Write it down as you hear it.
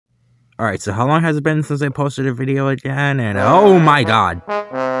Alright, so how long has it been since I posted a video again? And oh my god.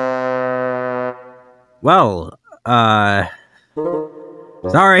 Well,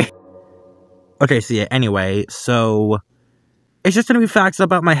 sorry. Okay, so yeah, anyway, so it's just gonna be facts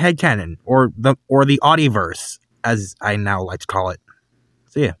about my headcanon, or the Autieverse, as I now like to call it.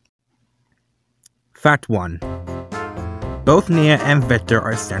 So yeah. Fact 1. Both Nia and Victor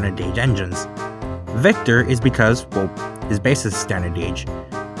are standard gauge engines. Victor is because, well, his base is standard gauge.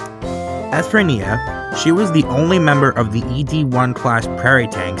 As for Nia, she was the only member of the ED-1 class Prairie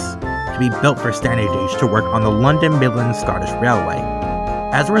tanks to be built for standard gauge to work on the London Midland Scottish Railway.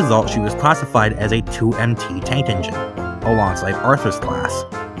 As a result, she was classified as a 2MT tank engine, alongside Arthur's class.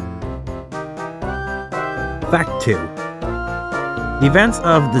 Fact 2. The events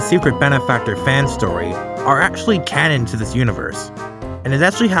of the Secret Benefactor fan story are actually canon to this universe, and is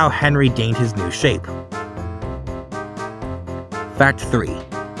actually how Henry gained his new shape. Fact 3.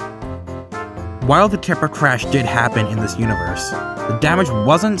 While the Tipper crash did happen in this universe, the damage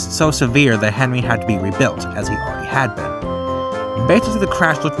wasn't so severe that Henry had to be rebuilt, as he already had been. Basically, the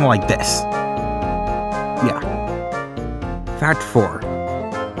crash looked more like this. Yeah. Fact 4.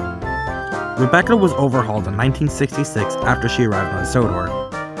 Rebecca was overhauled in 1966 after she arrived on Sodor.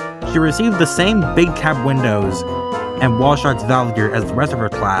 She received the same big cab windows and wall shots valve gear as the rest of her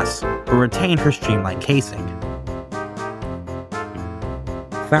class, but retained her streamlined casing.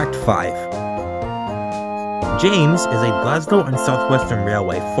 Fact 5. James is a Glasgow and Southwestern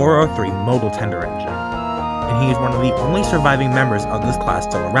Railway 403 modal tender engine, and he is one of the only surviving members of this class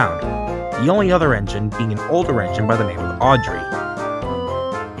still around, the only other engine being an older engine by the name of Audrey.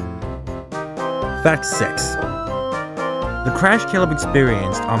 Fact 6. The crash Caleb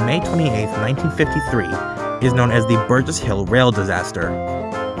experienced on May 28, 1953 is known as the Burgess Hill Rail Disaster,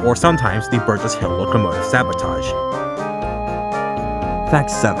 or sometimes the Burgess Hill Locomotive Sabotage. Fact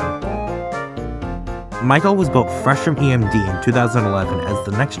 7. Michael was built fresh from EMD in 2011 as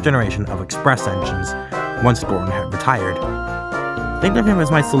the next generation of express engines once Gordon had retired. Think of him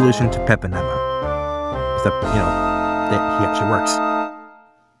as my solution to Pip and Emma. Except, you know, that he actually works.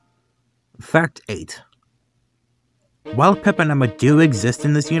 Fact 8. While Pip and Emma do exist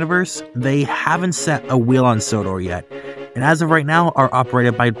in this universe, they haven't set a wheel on Sodor yet, and as of right now are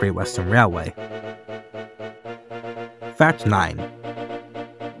operated by Great Western Railway. Fact 9.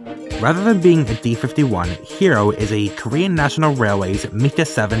 Rather than being a D51, Hero is a Korean National Railway's Mika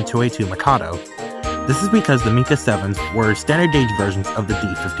 7 282 Mikado. This is because the Mika 7s were standard gauge versions of the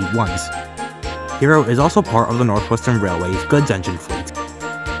D51s. Hero is also part of the Northwestern Railway's goods engine fleet.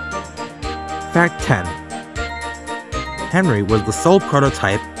 Fact 10. Henry was the sole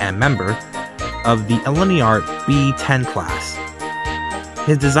prototype and member of the Linear B10 class.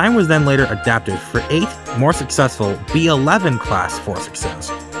 His design was then later adapted for 8 more successful B11 class Force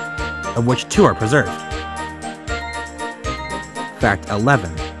of which 2 are preserved. Fact 11.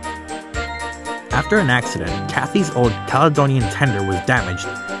 After an accident, Kathy's old Caledonian tender was damaged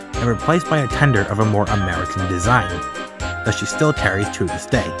and replaced by a tender of a more American design, that she still carries to this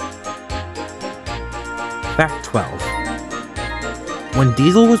day. Fact 12. When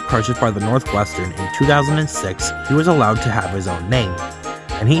Diesel was purchased by the Northwestern in 2006, he was allowed to have his own name,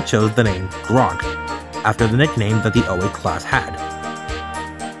 and he chose the name Gronk, after the nickname that the 08 class had.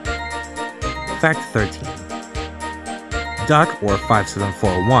 Fact 13. Duck, or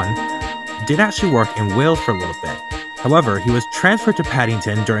 5741, did actually work in Wales for a little bit. However, he was transferred to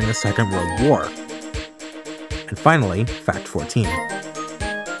Paddington during the Second World War. And finally, fact 14.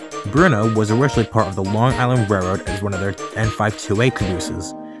 Bruno was originally part of the Long Island Railroad as one of their N528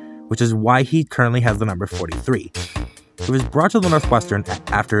 cabooses, which is why he currently has the number 43. He was brought to the Northwestern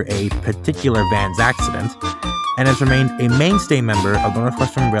after a particular van's accident, and has remained a mainstay member of the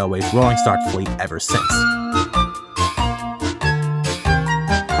Northwestern Railway's rolling stock fleet ever since.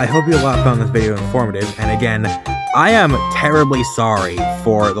 I hope you all found this video informative, and again, I am terribly sorry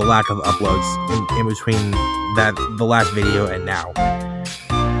for the lack of uploads in between the last video and now.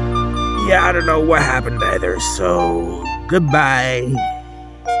 Yeah, I don't know what happened either, so goodbye.